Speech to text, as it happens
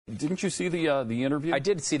Didn't you see the interview? I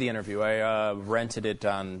did see the interview. I rented it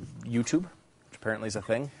on YouTube, which apparently is a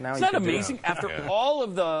thing now. Isn't that amazing? After all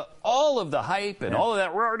of the hype and all of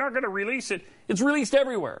that, we're not going to release it. It's released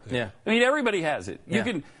everywhere. Yeah. I mean, everybody has it.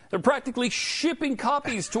 Yeah. They're practically shipping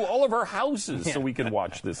copies to all of our houses so we can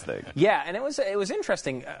watch this thing. Yeah, and it was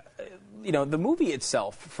interesting. The movie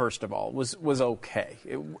itself, first of all, was okay.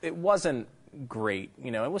 It wasn't great.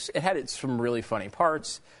 It had some really funny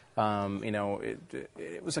parts.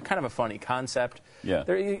 It was a kind of a funny concept. Yeah.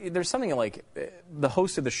 There's something like the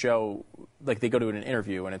host of the show, like they go to an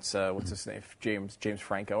interview and it's what's his name, James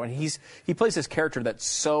Franco, and he plays this character that's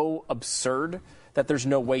so absurd that there's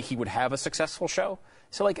no way he would have a successful show.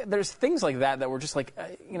 So like there's things like that were just like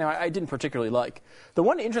I didn't particularly like. The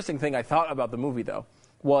one interesting thing I thought about the movie though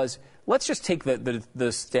was let's just take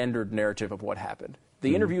the standard narrative of what happened.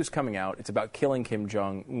 The interview is coming out. It's about killing Kim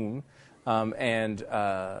Jong-un. And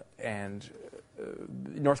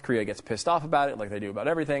North Korea gets pissed off about it, like they do about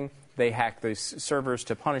everything. They hack these servers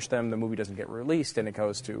to punish them. The movie doesn't get released, and it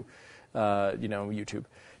goes to, YouTube.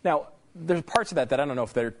 Now, there's parts of that I don't know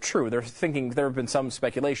if they're true. They're thinking there have been some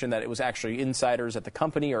speculation that it was actually insiders at the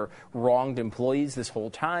company or wronged employees this whole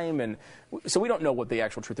time, and so we don't know what the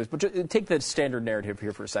actual truth is. But just take the standard narrative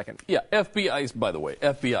here for a second. Yeah,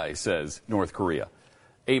 FBI says North Korea,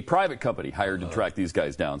 a private company hired to track these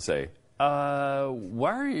guys down, say.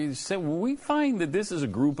 Why are you saying? We find that this is a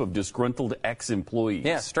group of disgruntled ex-employees.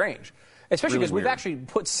 Yeah, strange. Especially because really we've actually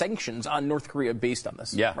put sanctions on North Korea based on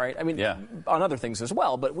this. Yeah. Right? I mean, yeah. On other things as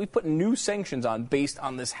well, but we've put new sanctions on based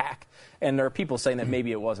on this hack. And there are people saying that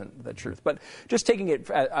maybe it wasn't the truth. But just taking it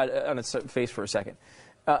on its face for a second.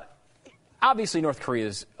 Obviously, North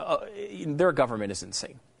Korea's, their government is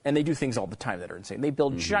insane. And they do things all the time that are insane. They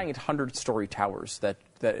build giant 100-story towers that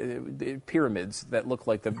pyramids that look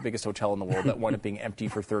like the biggest hotel in the world that wind up being empty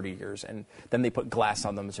for 30 years. And then they put glass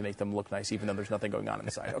on them to make them look nice, even though there's nothing going on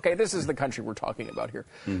inside. Okay, this is the country we're talking about here.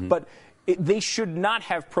 But they should not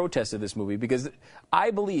have protested this movie because I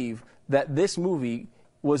believe that this movie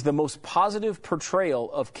was the most positive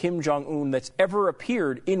portrayal of Kim Jong-un that's ever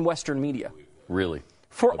appeared in Western media. Really?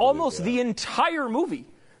 For almost the entire movie.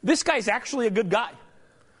 This guy's actually a good guy.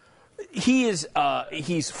 He's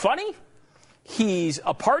funny. He's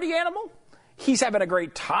a party animal. He's having a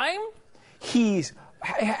great time. He's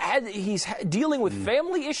dealing with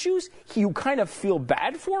family issues. You kind of feel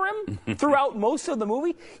bad for him throughout most of the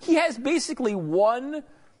movie. He has basically one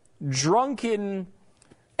drunken,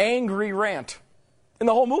 angry rant in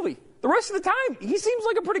the whole movie. The rest of the time, he seems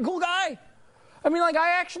like a pretty cool guy. I mean,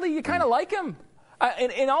 you kind of like him.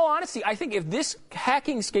 In all honesty, I think if this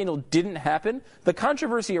hacking scandal didn't happen, the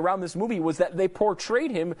controversy around this movie was that they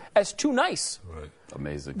portrayed him as too nice. Right.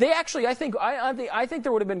 Amazing. They actually, I think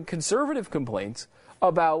there would have been conservative complaints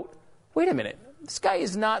about, wait a minute, this guy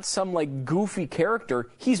is not some like goofy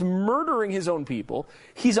character. He's murdering his own people.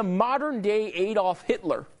 He's a modern day Adolf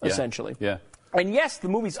Hitler, essentially. Yeah. And yes, the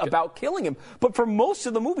movie's about killing him, but for most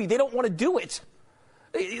of the movie, they don't want to do it.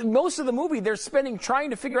 Most of the movie, they're spending trying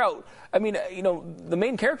to figure out, the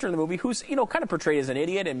main character in the movie who's, kind of portrayed as an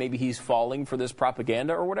idiot and maybe he's falling for this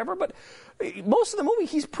propaganda or whatever, but most of the movie,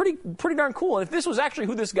 he's pretty darn cool. And if this was actually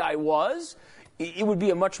who this guy was, it would be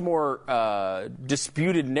a much more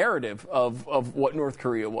disputed narrative of what North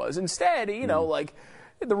Korea was. Instead,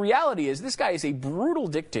 the reality is this guy is a brutal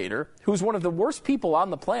dictator who's one of the worst people on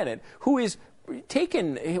the planet who is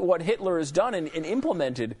taken what Hitler has done and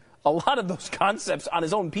implemented a lot of those concepts on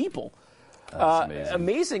his own people.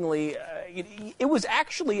 Amazingly, it was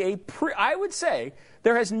actually I would say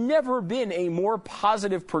there has never been a more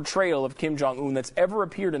positive portrayal of Kim Jong-un that's ever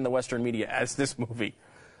appeared in the Western media as this movie.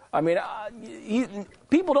 I mean,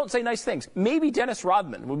 people don't say nice things. Maybe Dennis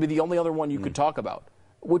Rodman would be the only other one you could talk about,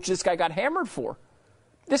 which this guy got hammered for.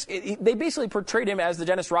 They basically portrayed him as the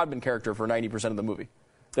Dennis Rodman character for 90% of the movie.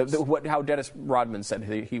 How Dennis Rodman said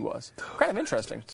he was. Kind of interesting.